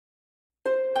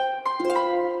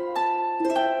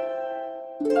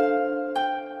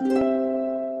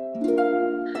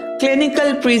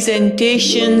Clinical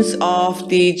presentations of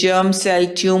the germ cell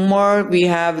tumor.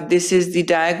 This is the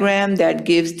diagram that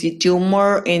gives the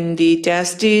tumor in the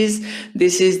testes.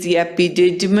 This is the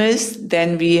epididymis.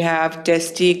 Then we have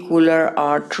testicular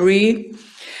artery.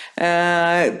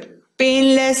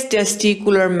 Painless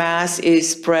testicular mass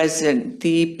is present.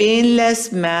 The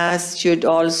painless mass should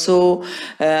also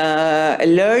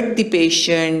alert the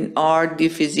patient or the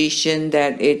physician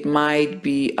that it might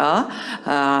be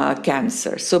a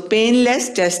cancer. So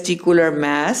painless testicular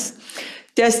mass,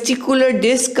 testicular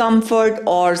discomfort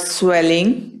or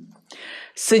swelling,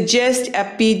 suggest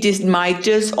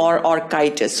epididymitis or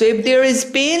orchitis. So if there is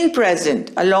pain present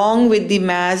along with the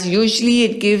mass, usually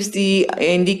it gives the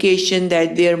indication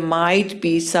that there might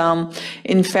be some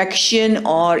infection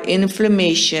or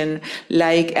inflammation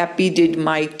like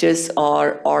epididymitis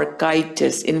or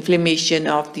orchitis. Inflammation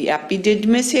of the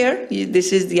epididymis here,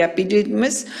 this is the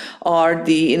epididymis, or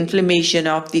the inflammation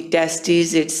of the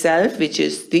testes itself, which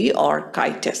is the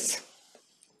orchitis.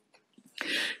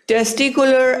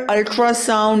 Testicular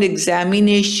ultrasound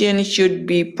examination should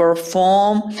be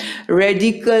performed.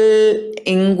 Radical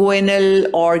inguinal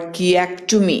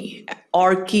orchiectomy.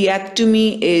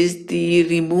 Orchiectomy is the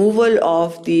removal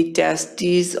of the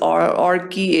testes, or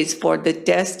orchi is for the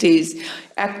testes.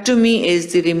 Ectomy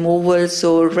is the removal,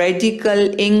 so radical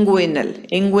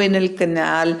inguinal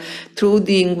canal through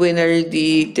the inguinal,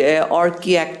 the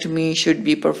orchiectomy should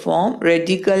be performed.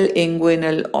 Radical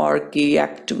inguinal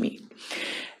orchiectomy.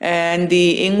 And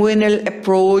the inguinal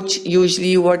approach,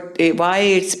 usually why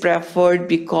it's preferred,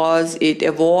 because it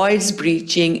avoids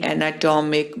breaching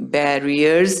anatomic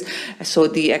barriers. So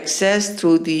the access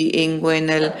through the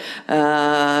inguinal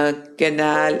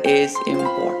canal is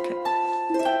important.